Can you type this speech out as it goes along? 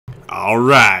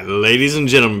Alright, ladies and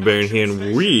gentlemen, Baron here,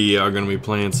 and we are going to be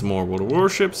playing some more World of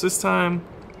Warships this time.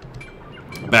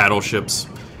 Battleships.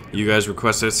 You guys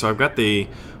requested it, so I've got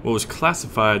what was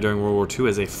classified during World War II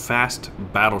as a fast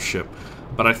battleship.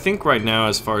 But I think right now,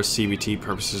 as far as CBT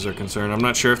purposes are concerned, I'm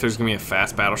not sure if there's going to be a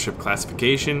fast battleship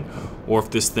classification, or if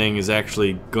this thing is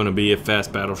actually going to be a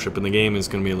fast battleship and the game is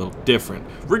going to be a little different.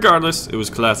 Regardless, it was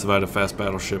classified a fast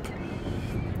battleship.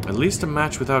 At least a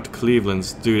match without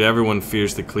Clevelands. Dude, everyone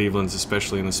fears the Clevelands,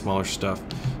 especially in the smaller stuff.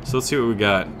 So let's see what we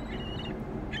got.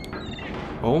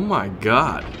 Oh my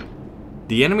god.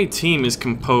 The enemy team is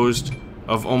composed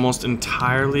of almost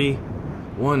entirely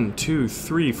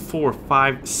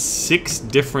 6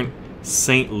 different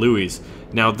St. Louis.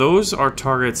 Now those are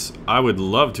targets I would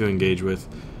love to engage with,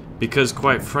 because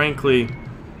quite frankly,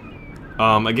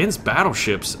 against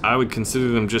battleships, I would consider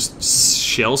them just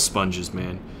shell sponges,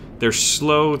 man. They're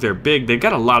slow, they're big, they've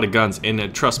got a lot of guns,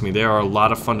 and trust me, they are a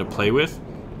lot of fun to play with.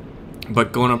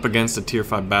 But going up against a tier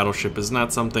 5 battleship is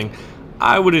not something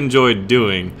I would enjoy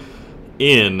doing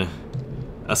in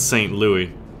a St.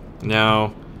 Louis.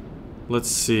 Now, let's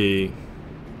see.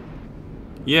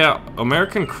 Yeah,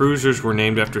 American cruisers were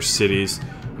named after cities,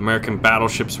 American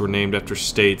battleships were named after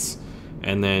states,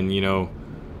 and then, you know,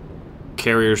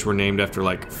 carriers were named after,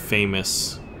 like,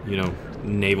 famous, you know,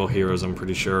 naval heroes, I'm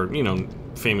pretty sure, you know,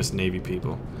 famous Navy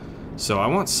people. So I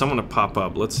want someone to pop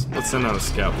up. Let's send out a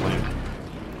scout plane.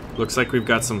 Looks like we've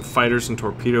got some fighters and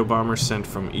torpedo bombers sent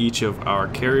from each of our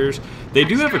carriers. They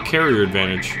do have a carrier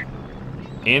advantage,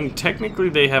 and technically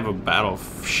they have a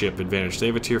battleship advantage. They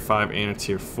have a tier 5 and a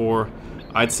tier 4.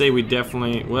 I'd say we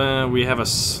definitely, well, we have a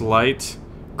slight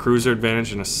cruiser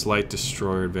advantage and a slight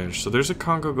destroyer advantage. So there's a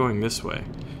Kongo going this way.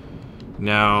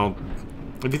 Now,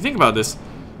 if you think about this,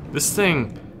 this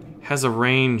thing has a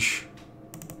range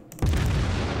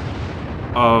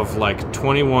of like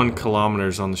 21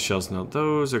 kilometers on the shells. Now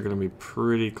those are going to be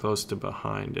pretty close to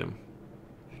behind him.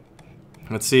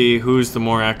 Let's see who's the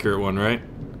more accurate one, right?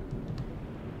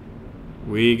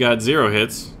 We got 0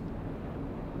 hits.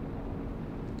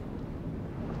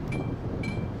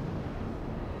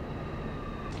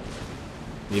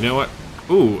 You know what?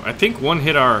 Ooh, I think one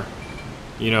hit our,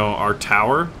 you know, our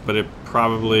tower, but it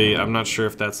probably, I'm not sure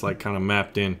if that's like kind of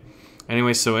mapped in.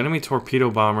 Anyway, so enemy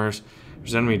torpedo bombers.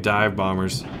 There's enemy dive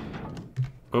bombers.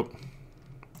 Oh.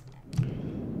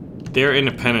 Their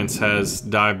Independence has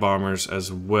dive bombers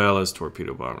as well as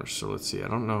torpedo bombers. So let's see. I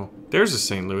don't know. There's a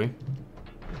St. Louis.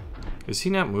 Is he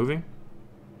not moving?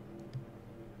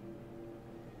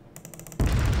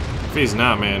 If he's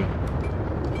not, man,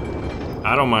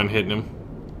 I don't mind hitting him.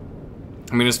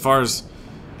 I mean, as far as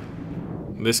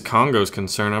this Kongo's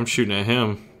concerned, I'm shooting at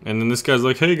him. And then this guy's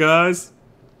like, hey guys.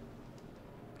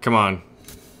 Come on.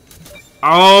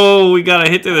 Oh, we got a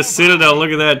hit to the Citadel. Look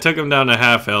at that. Took him down to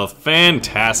half health.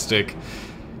 Fantastic.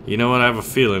 You know what? I have a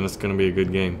feeling it's going to be a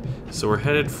good game. So we're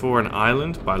headed for an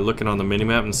island by looking on the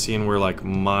minimap and seeing where, like,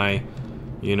 my,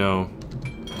 you know...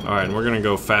 Alright, and we're going to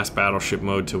go fast battleship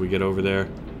mode till we get over there.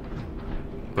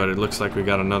 But it looks like we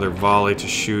got another volley to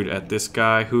shoot at this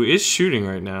guy, who is shooting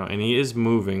right now, and he is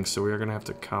moving, so we are going to have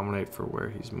to accommodate for where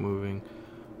he's moving.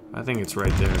 I think it's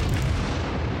right there.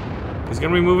 He's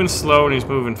gonna be moving slow and he's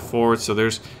moving forward, so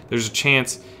there's a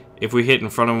chance if we hit in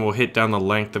front of him, we'll hit down the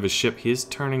length of his ship. He is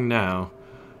turning now.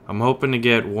 I'm hoping to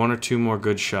get 1 or 2 more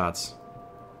good shots.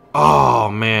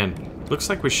 Oh man, looks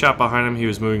like we shot behind him. He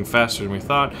was moving faster than we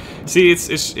thought. See,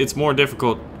 it's more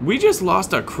difficult. We just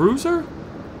lost a cruiser?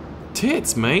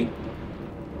 Tits, mate.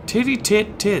 Titty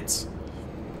tit tits.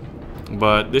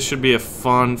 But this should be a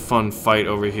fun fight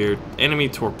over here. Enemy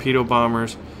torpedo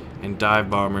bombers and dive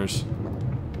bombers.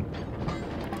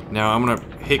 Now I'm gonna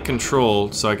hit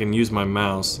control so I can use my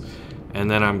mouse,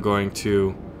 and then I'm going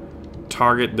to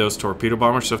target those torpedo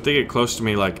bombers. So if they get close to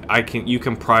me, like you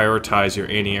can prioritize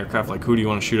your anti-aircraft, like who do you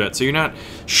want to shoot at, so you're not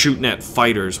shooting at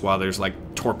fighters while there's like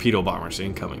torpedo bombers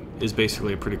incoming. Is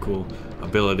basically a pretty cool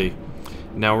ability.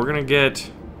 Now we're gonna get,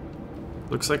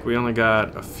 looks like we only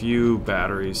got a few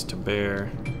batteries to bear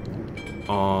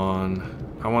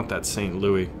on, I want that St.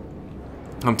 Louis.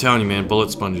 I'm telling you, man,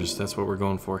 bullet sponges, that's what we're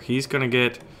going for. He's gonna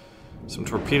get some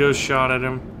torpedoes shot at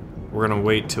him. We're gonna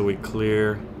wait till we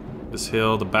clear this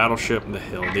hill, the battleship,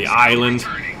 the island.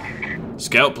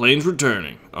 Scout planes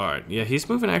returning. Alright, yeah, he's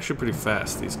moving actually pretty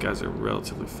fast. These guys are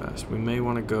relatively fast. We may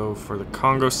want to go for the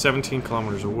Kongo, 17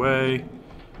 kilometers away.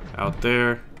 Out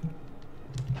there.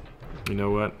 You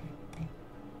know what?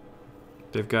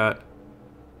 They've got...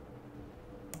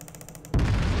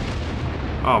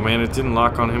 Oh man, it didn't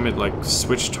lock on him, it like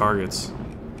switched targets.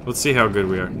 Let's see how good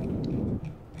we are.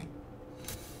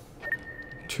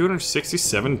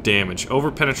 267 damage. Over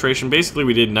penetration. Basically,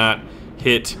 we did not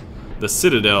hit the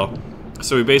citadel,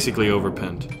 so we basically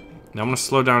overpinned. Now I'm going to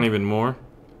slow down even more.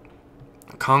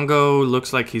 Kongo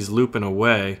looks like he's looping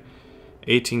away.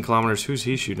 18 kilometers. Who's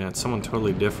he shooting at? Someone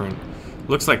totally different.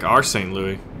 Looks like our St.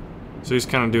 Louis. So he's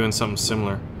kind of doing something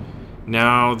similar.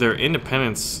 Now, their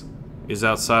independence is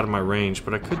outside of my range,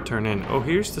 but I could turn in. Oh,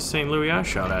 here's the St. Louis I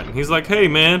shot at. And he's like, hey,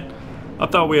 man, I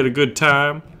thought we had a good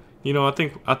time. You know, I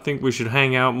think we should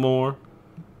hang out more.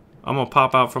 I'm going to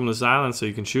pop out from this island so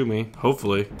you can shoot me.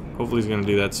 Hopefully. Hopefully he's going to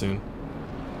do that soon.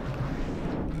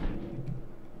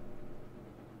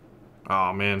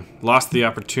 Oh, man. Lost the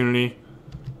opportunity.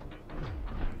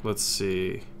 Let's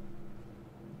see.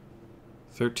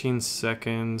 13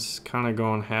 seconds. Kind of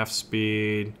going half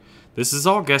speed. This is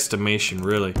all guesstimation,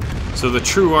 really. So the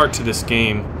true art to this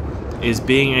game is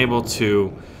being able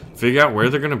to figure out where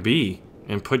they're going to be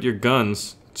and put your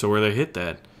guns so where they hit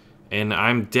that. And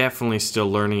I'm definitely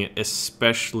still learning it,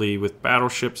 especially with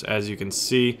battleships. As you can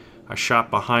see, I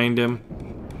shot behind him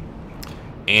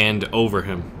and over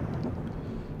him.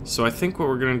 So I think what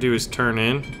we're going to do is turn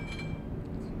in.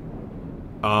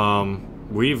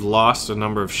 We've lost a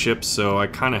number of ships, so I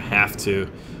kind of have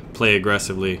to play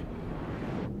aggressively.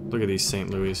 Look at these St.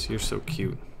 Louis. You're so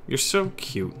cute. You're so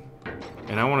cute.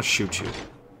 And I want to shoot you.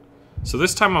 So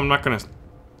this time I'm not going to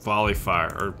volley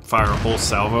fire or fire a whole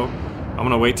salvo. I'm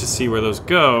going to wait to see where those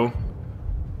go,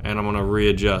 and I'm going to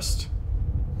readjust.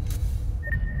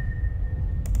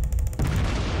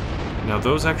 Now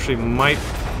those actually might...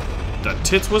 The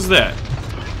tits was that?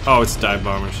 Oh, it's dive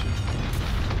bombers.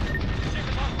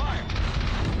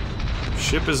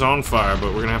 Ship is on fire, but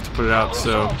we're going to have to put it out,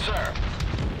 so...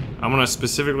 I'm going to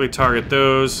specifically target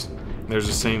those. There's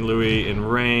a St. Louis in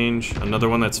range. Another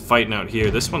one that's fighting out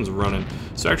here. This one's running.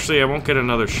 So actually, I won't get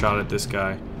another shot at this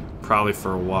guy. Probably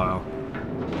for a while.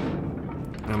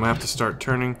 And I'm going to have to start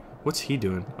turning. What's he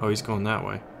doing? Oh, he's going that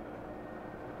way.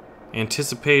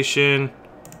 Anticipation.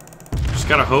 Just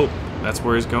gotta hope that's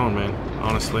where he's going, man.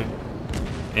 Honestly.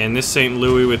 And this St.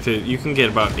 Louis with it, you can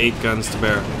get about 8 guns to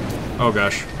bear. Oh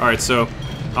gosh. Alright, so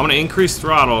I'm going to increase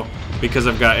throttle because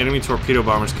I've got enemy torpedo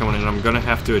bombers coming in and I'm going to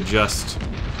have to adjust.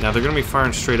 Now they're going to be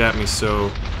firing straight at me,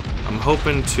 so I'm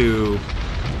hoping to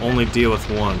only deal with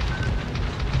one.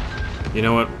 You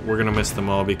know what? We're going to miss them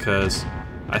all because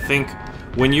I think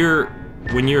when you're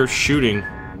shooting,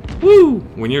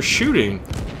 when you're shooting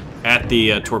at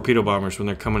the torpedo bombers when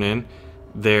they're coming in,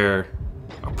 their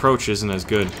approach isn't as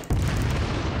good.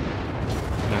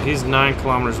 Now he's 9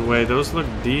 kilometers away. Those look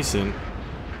decent.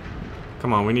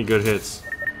 Come on, we need good hits.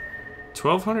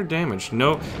 1,200 damage.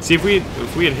 No, see if we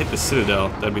had hit the citadel,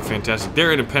 that'd be fantastic.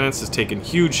 Their independence has taken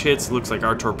huge hits. Looks like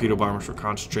our torpedo bombers were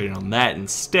concentrating on that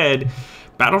instead.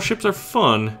 Battleships are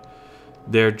fun.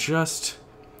 They're just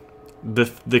the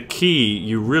key.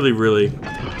 You really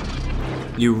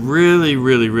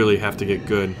have to get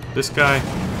good. This guy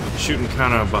shooting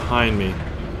kind of behind me.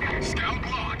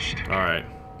 All right,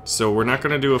 so we're not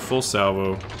gonna do a full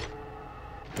salvo.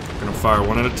 We're gonna fire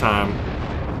one at a time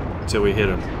until we hit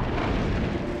him.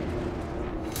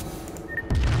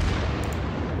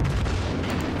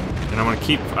 And I'm gonna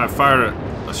keep. I fired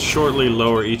a shortly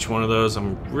lower each one of those.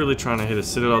 I'm really trying to hit a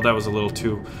citadel. That was a little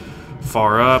too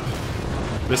far up.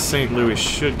 This St. Louis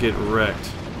should get wrecked.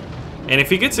 And if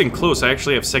he gets in close, I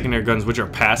actually have secondary guns, which are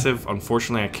passive.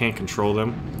 Unfortunately, I can't control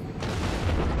them.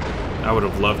 I would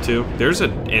have loved to. There's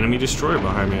an enemy destroyer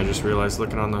behind me. I just realized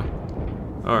looking on the.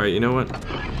 All right, you know what?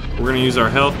 We're gonna use our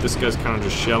health. This guy's kind of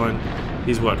just shelling.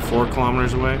 He's what, 4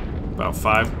 kilometers away? About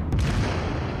 5.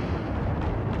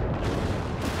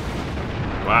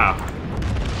 Wow.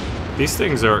 These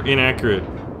things are inaccurate.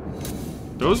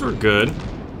 Those were good.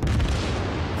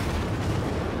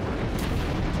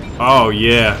 Oh,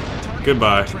 yeah.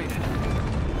 Goodbye.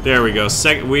 There we go.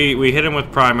 We hit him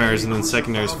with primaries and then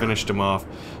secondaries finished him off.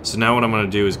 So now what I'm going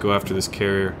to do is go after this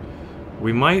carrier.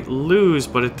 We might lose,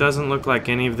 but it doesn't look like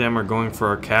any of them are going for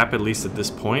our cap, at least at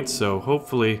this point. So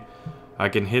hopefully I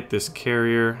can hit this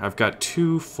carrier. I've got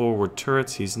 2 forward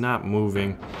turrets. He's not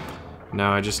moving.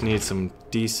 Now I just need some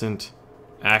decent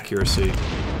accuracy.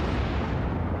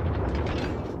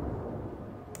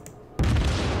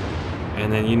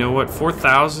 And then you know what?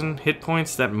 4,000 hit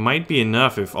points, that might be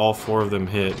enough if all 4 of them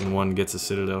hit and one gets a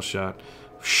citadel shot.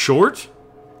 Short?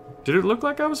 Did it look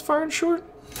like I was firing short?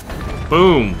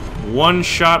 Boom! 1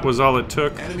 shot was all it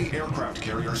took. Enemy aircraft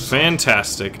carriers.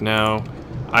 Fantastic. Now,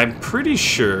 I'm pretty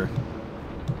sure.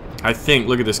 I think,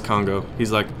 look at this Kongo.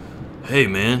 He's like, hey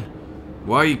man,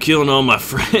 why are you killing all my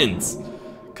friends?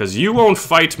 Cause you won't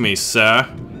fight me, sir.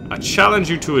 I challenge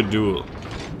you to a duel.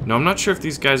 Now, I'm not sure if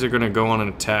these guys are gonna go on an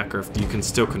attack or if you can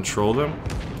still control them.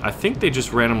 I think they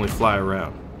just randomly fly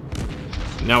around.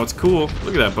 Now it's cool.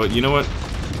 Look at that boat. You know what?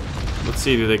 Let's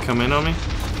see. Do they come in on me?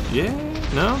 Yeah.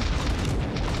 No.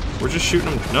 We're just shooting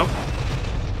them. Nope.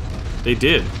 They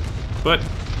did. But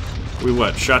we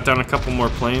what? Shot down a couple more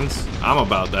planes? I'm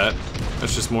about that.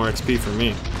 That's just more XP for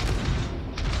me.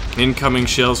 Incoming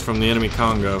shells from the enemy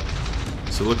Kongo.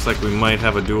 So it looks like we might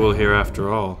have a duel here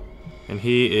after all. And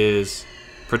he is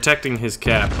protecting his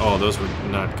cap. Oh, those were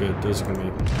not good. Those are going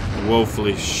to be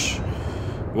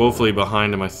woefully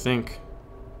behind him, I think.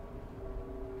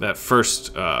 That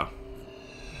first,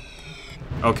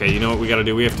 okay, you know what we got to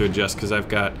do? We have to adjust because I've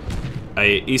got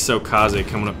a Iso Kaze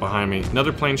coming up behind me.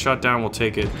 Another plane shot down, we'll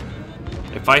take it.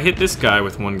 If I hit this guy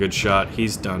with one good shot,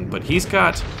 he's done. But he's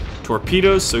got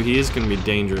torpedoes, so he is going to be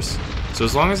dangerous. So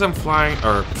as long as I'm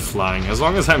as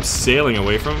long as I'm sailing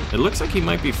away from him, it looks like he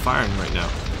might be firing right now.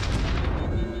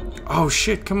 Oh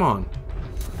shit, come on.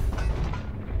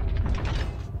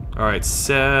 Alright,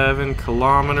 7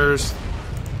 kilometers.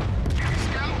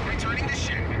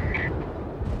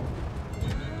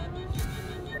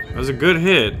 That was a good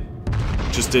hit.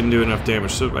 Just didn't do enough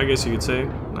damage, so I guess you could say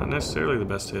not necessarily the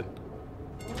best hit.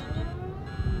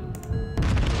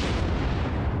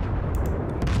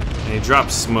 And he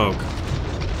dropped smoke.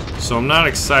 So I'm not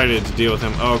excited to deal with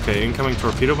him. Oh, okay, incoming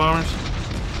torpedo bombers.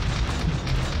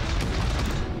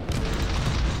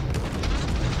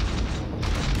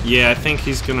 Yeah, I think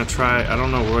he's gonna try. I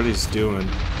don't know what he's doing,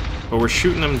 but we're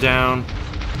shooting him down.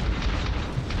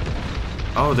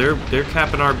 Oh, they're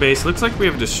capping our base. Looks like we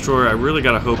have a destroyer. I really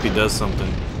gotta hope he does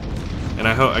something, and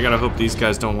I gotta hope these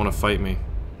guys don't want to fight me.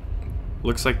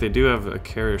 Looks like they do have a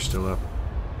carrier still up.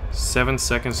 7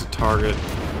 seconds to target.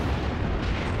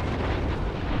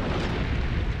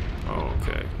 Oh,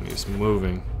 okay, he's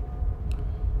moving.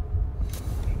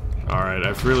 All right, I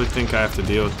really think I have to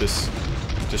deal with this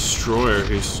destroyer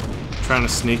who's trying to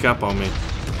sneak up on me.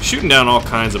 Shooting down all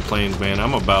kinds of planes, man.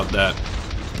 I'm about that.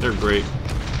 They're great.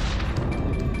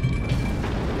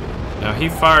 Now he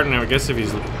fired, and I guess if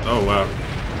he's... Oh, wow.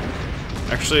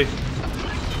 Actually...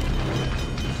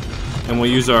 And we'll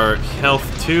use our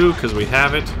health too, because we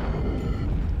have it.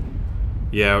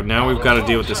 Yeah, now we've got to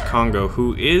deal with this Kongo,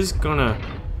 who is gonna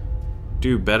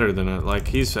do better than it. Like,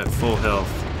 he's at full health.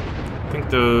 I think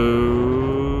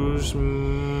those...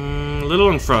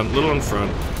 little in front, little in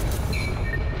front.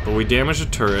 But we damaged a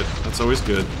turret. That's always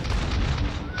good.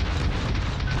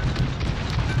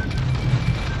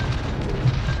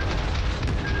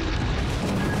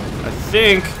 I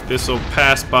think this will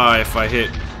pass by if I hit...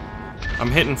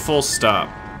 I'm hitting full stop.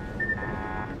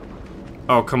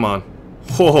 Oh, come on.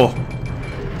 Whoa.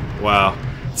 Wow.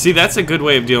 See, that's a good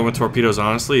way of dealing with torpedoes,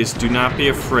 honestly, is do not be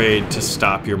afraid to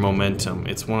stop your momentum.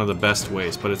 It's one of the best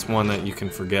ways, but it's one that you can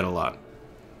forget a lot.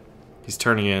 He's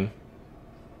turning in.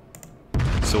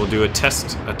 So we'll do a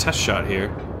test shot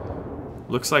here.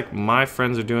 Looks like my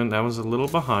friends are doing... That was a little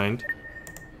behind.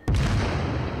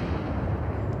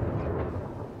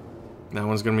 That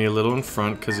one's gonna be a little in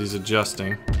front because he's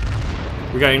adjusting.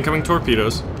 We got incoming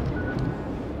torpedoes.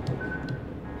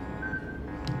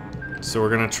 So we're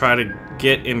gonna try to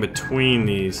get in between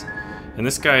these. And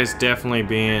this guy is definitely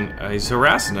being... he's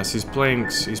harassing us. He's playing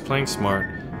smart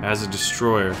as a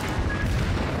destroyer.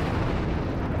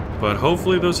 But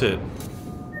hopefully those hit.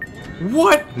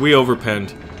 What? We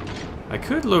overpenned. I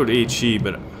could load HE,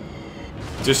 but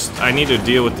just I need to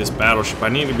deal with this battleship. I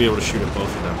need to be able to shoot at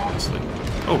both of them, honestly.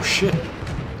 Oh shit.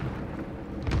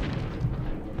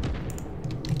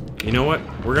 You know what?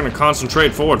 We're gonna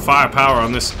concentrate forward firepower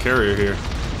on this carrier here.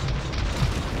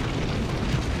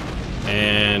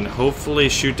 And hopefully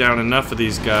shoot down enough of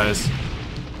these guys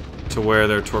to where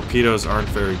their torpedoes aren't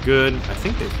very good. I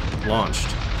think they've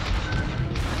launched.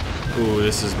 Ooh,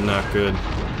 this is not good.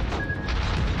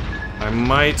 I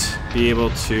might be able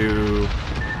to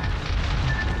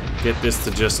get this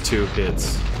to just 2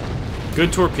 hits.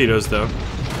 Good torpedoes, though.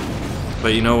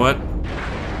 But you know what?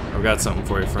 I've got something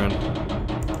for you, friend.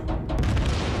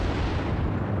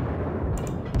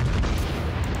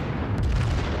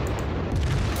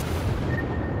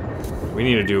 We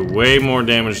need to do way more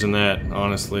damage than that,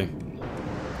 honestly.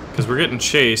 Because we're getting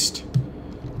chased.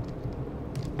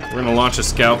 We're going to launch a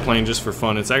scout plane just for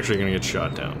fun. It's actually going to get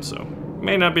shot down, so...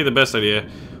 May not be the best idea.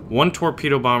 1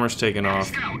 torpedo bomber's taken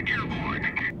off.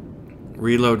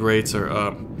 Reload rates are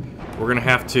up. We're going to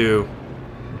have to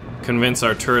convince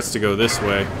our turrets to go this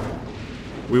way.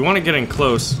 We want to get in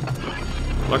close.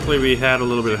 Luckily, we had a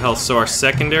little bit of health. So our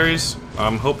secondaries...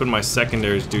 I'm hoping my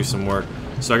secondaries do some work.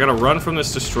 So I gotta run from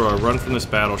this destroyer, run from this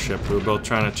battleship who are both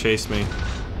trying to chase me.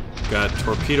 Got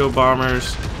torpedo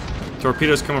bombers.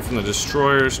 Torpedoes coming from the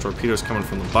destroyers, torpedoes coming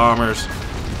from the bombers.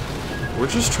 We're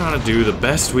just trying to do the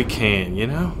best we can, you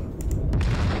know?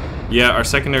 Yeah, our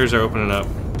secondaries are opening up.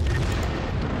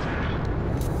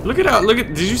 Look at,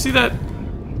 did you see that?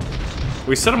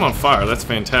 We set them on fire, that's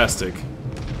fantastic.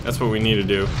 That's what we need to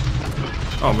do.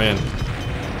 Oh man.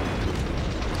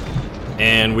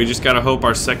 And we just gotta hope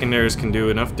our secondaries can do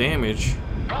enough damage.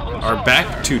 Our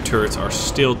back two turrets are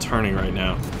still turning right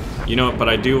now. You know what, but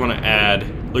I do want to add,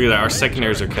 look at that, our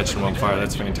secondaries are catching them on fire,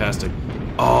 that's fantastic.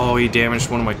 Oh, he damaged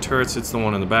one of my turrets, it's the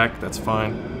one in the back, that's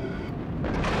fine.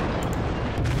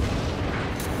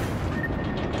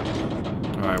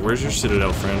 Alright, where's your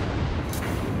citadel, friend?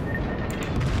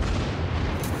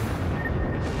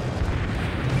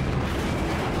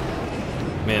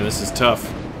 Man, this is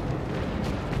tough.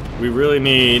 We really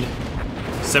need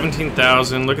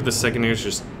 17,000. Look at the secondaries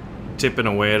just tipping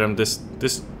away at him. This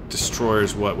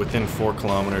destroyer's what, within 4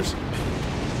 kilometers.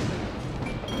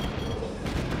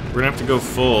 We're gonna have to go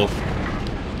full.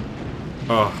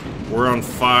 Oh, we're on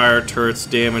fire, turrets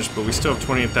damaged, but we still have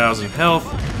 28,000 health.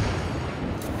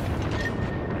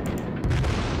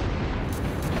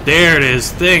 There it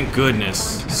is, thank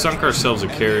goodness. Sunk ourselves a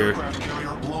carrier.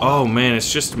 Oh man,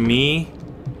 it's just me.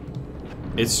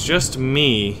 It's just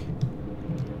me.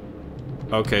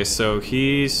 Okay, so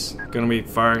he's gonna be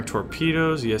firing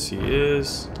torpedoes. Yes, he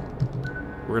is.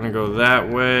 We're gonna go that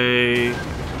way.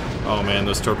 Oh man,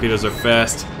 those torpedoes are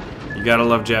fast. You gotta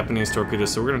love Japanese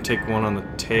torpedoes. So we're gonna take one on the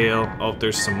tail. Oh,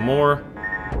 there's some more.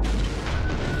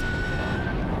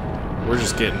 We're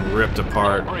just getting ripped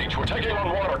apart.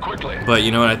 But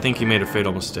you know what? I think he made a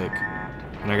fatal mistake.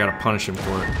 And I gotta punish him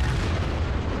for it.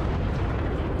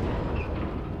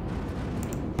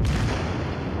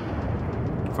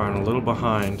 Firing a little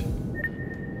behind.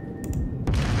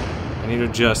 I need to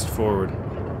adjust forward.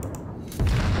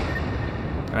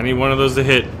 I need one of those to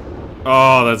hit.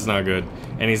 Oh, that's not good.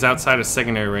 And he's outside of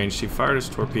secondary range. He fired his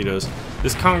torpedoes.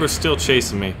 This Kongo's still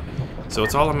chasing me. So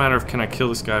it's all a matter of can I kill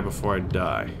this guy before I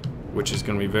die. Which is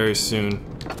going to be very soon.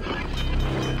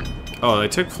 Oh, they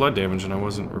took flood damage and I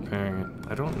wasn't repairing it.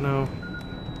 I don't know.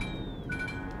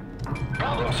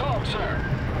 Problem solved, sir.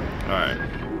 Alright.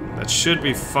 That should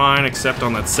be fine except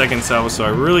on that second salvo, so I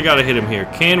really got to hit him here.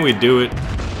 Can we do it?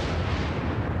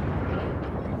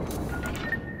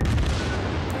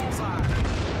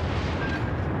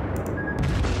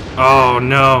 Oh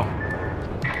no.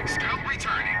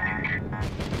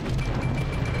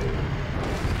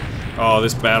 Oh,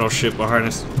 this battleship behind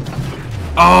us.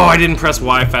 Oh, I didn't press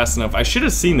Y fast enough. I should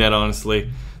have seen that,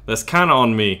 honestly. That's kind of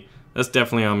on me. That's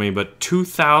definitely on me. But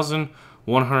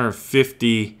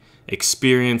 2,150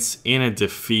 experience in a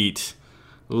defeat.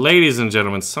 Ladies and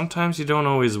gentlemen, sometimes you don't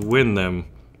always win them.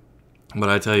 But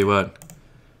I tell you what,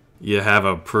 you have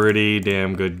a pretty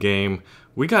damn good game.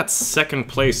 We got second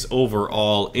place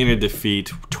overall in a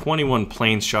defeat. 21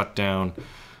 planes shot down.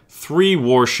 3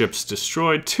 warships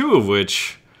destroyed, 2 of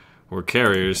which were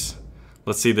carriers.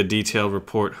 Let's see the detailed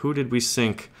report. Who did we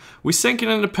sink? We sank an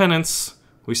Independence,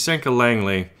 we sank a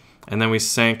Langley, and then we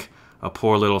sank a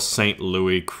poor little St.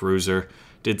 Louis cruiser.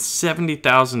 Did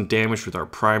 70,000 damage with our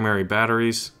primary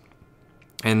batteries.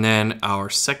 And then our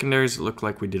secondaries, it looked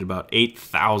like we did about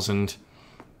 8,000.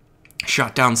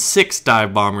 Shot down 6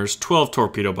 dive bombers, 12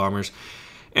 torpedo bombers,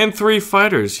 and 3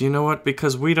 fighters. You know what?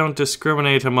 Because we don't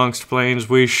discriminate amongst planes,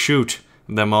 we shoot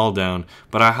them all down.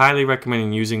 But I highly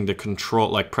recommend using the control,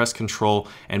 like press control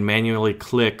and manually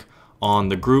click on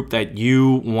the group that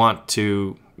you want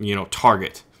to, you know,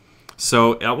 target.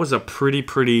 So that was a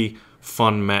pretty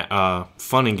fun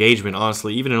engagement,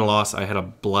 honestly. Even in a loss, I had a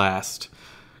blast.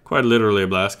 Quite literally a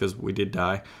blast, because we did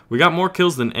die. We got more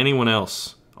kills than anyone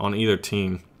else on either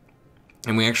team.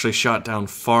 And we actually shot down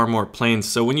far more planes.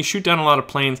 So when you shoot down a lot of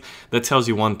planes, that tells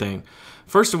you one thing.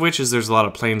 First of which is there's a lot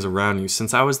of planes around you.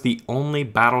 Since I was the only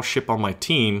battleship on my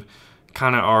team,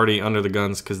 kind of already under the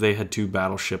guns because they had 2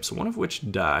 battleships, one of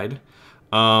which died,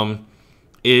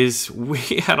 is we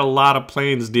had a lot of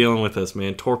planes dealing with us,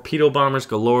 man. Torpedo bombers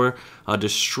galore, a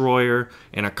destroyer,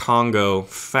 and a Kongo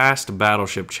fast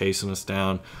battleship chasing us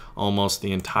down almost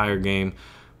the entire game.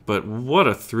 But what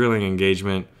a thrilling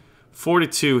engagement.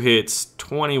 42 hits,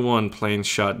 21 planes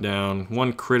shot down,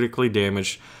 1 critically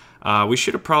damaged. We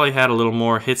should have probably had a little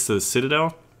more hits to the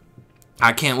Citadel.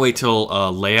 I can't wait till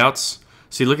layouts.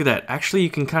 See, look at that. Actually, you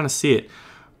can kind of see it.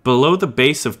 Below the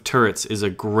base of turrets is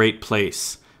a great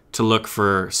place to look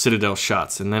for Citadel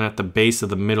shots. And then at the base of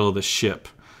the middle of the ship,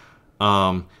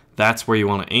 that's where you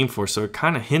want to aim for. So it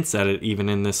kind of hints at it even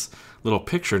in this little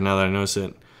picture now that I notice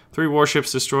it. 3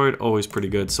 warships destroyed, always pretty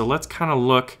good. So let's kind of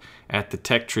look at the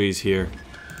tech trees here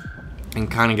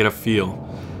and kind of get a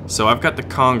feel. So I've got the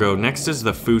Kongo. Next is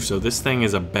the Fuso. This thing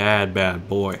is a bad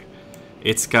boy.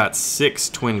 It's got 6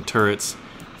 twin turrets,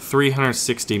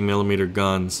 360 millimeter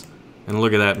guns, and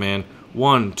look at that, man.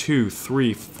 1, 2,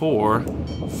 3, 4,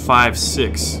 5,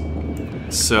 6.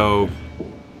 So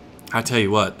I tell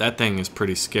you what, that thing is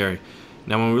pretty scary.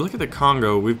 Now when we look at the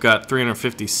Kongo, we've got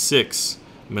 356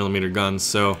 millimeter guns.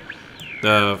 So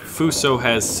the Fuso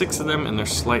has 6 of them, and they're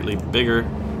slightly bigger.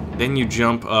 Then you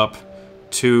jump up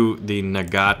to the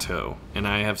Nagato, and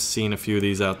I have seen a few of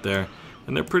these out there,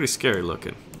 and they're pretty scary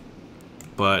looking.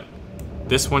 But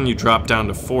this one you drop down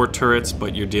to 4 turrets,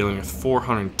 but you're dealing with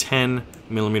 410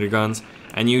 millimeter guns,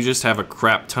 and you just have a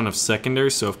crap ton of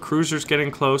secondaries. So if cruisers get in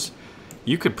close,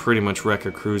 you could pretty much wreck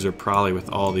a cruiser probably with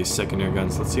all these secondary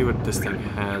guns. Let's see what this thing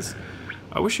has.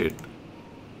 I wish it...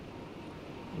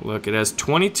 Look, it has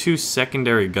 22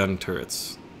 secondary gun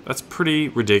turrets. That's pretty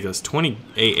ridiculous. 20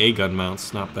 AA gun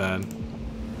mounts, not bad.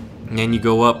 And then you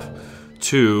go up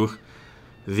to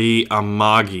the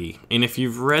Amagi. And if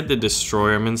you've read the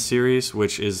Destroyerman series,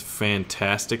 which is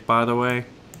fantastic by the way,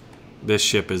 this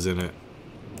ship is in it.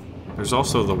 There's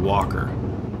also the Walker,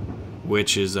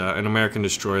 which is an American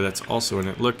destroyer that's also in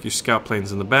it. Look, your scout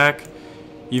plane's in the back.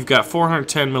 You've got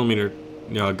 410 millimeter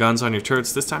guns on your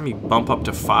turrets. This time you bump up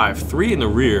to 5, 3 in the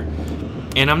rear.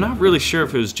 And I'm not really sure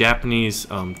if it was Japanese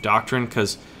doctrine,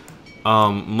 because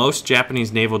most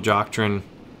Japanese naval doctrine,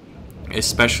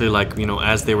 especially like,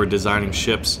 as they were designing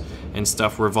ships and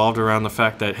stuff, revolved around the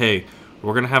fact that, hey,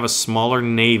 we're going to have a smaller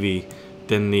navy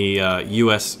than the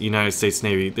United States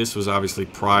Navy. This was obviously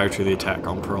prior to the attack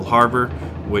on Pearl Harbor,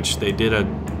 which they did a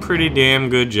pretty damn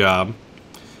good job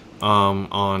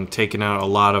on taking out a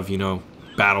lot of,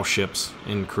 battleships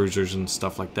and cruisers and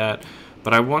stuff like that.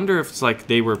 But I wonder if it's like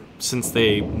since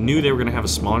they knew they were going to have a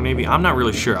smaller navy, I'm not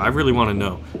really sure. I really want to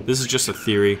know. This is just a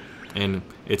theory, and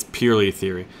it's purely a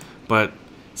theory. But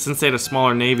since they had a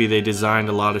smaller navy, they designed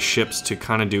a lot of ships to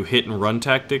kind of do hit and run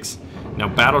tactics. Now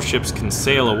battleships can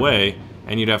sail away,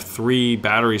 and you'd have 3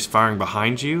 batteries firing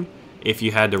behind you if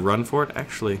you had to run for it.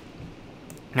 Actually,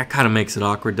 that kind of makes it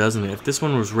awkward, doesn't it? If this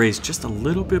one was raised just a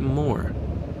little bit more,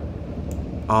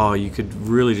 oh, you could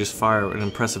really just fire an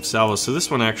impressive salvo. So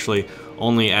this one actually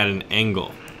only at an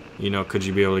angle, could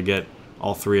you be able to get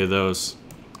all 3 of those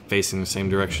facing the same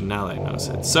direction, now that I notice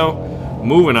it. So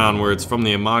moving onwards from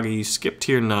the Amagi, you skip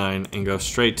tier 9 and go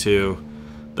straight to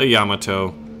the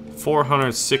Yamato.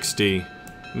 460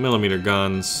 millimeter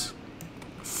guns,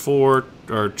 3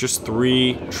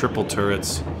 triple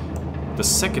turrets. The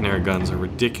secondary guns are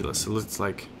ridiculous. It looks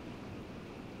like,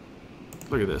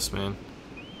 look at this, man.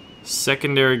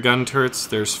 Secondary gun turrets,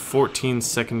 there's 14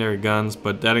 secondary guns,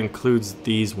 but that includes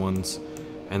these ones.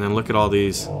 And then look at all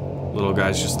these little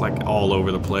guys just like all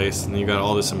over the place. And then you got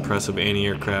all this impressive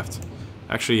anti-aircraft.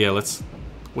 Actually, yeah, what's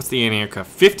the anti-aircraft?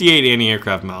 58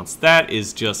 anti-aircraft mounts. That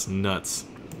is just nuts.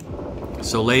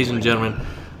 So ladies and gentlemen,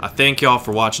 I thank y'all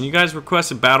for watching. You guys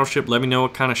requested Battleship. Let me know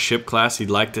what kind of ship class you'd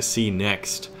like to see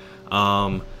next.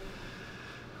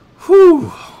 Whew,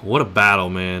 what a battle,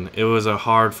 man. It was a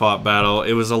hard-fought battle.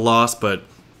 It was a loss, but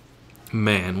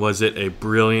man, was it a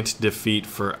brilliant defeat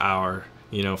for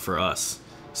for us.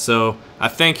 So I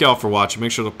thank y'all for watching.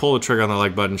 Make sure to pull the trigger on the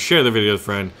like button, share the video with a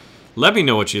friend. Let me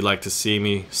know what you'd like to see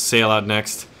me sail out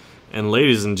next. And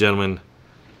ladies and gentlemen,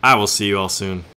 I will see you all soon.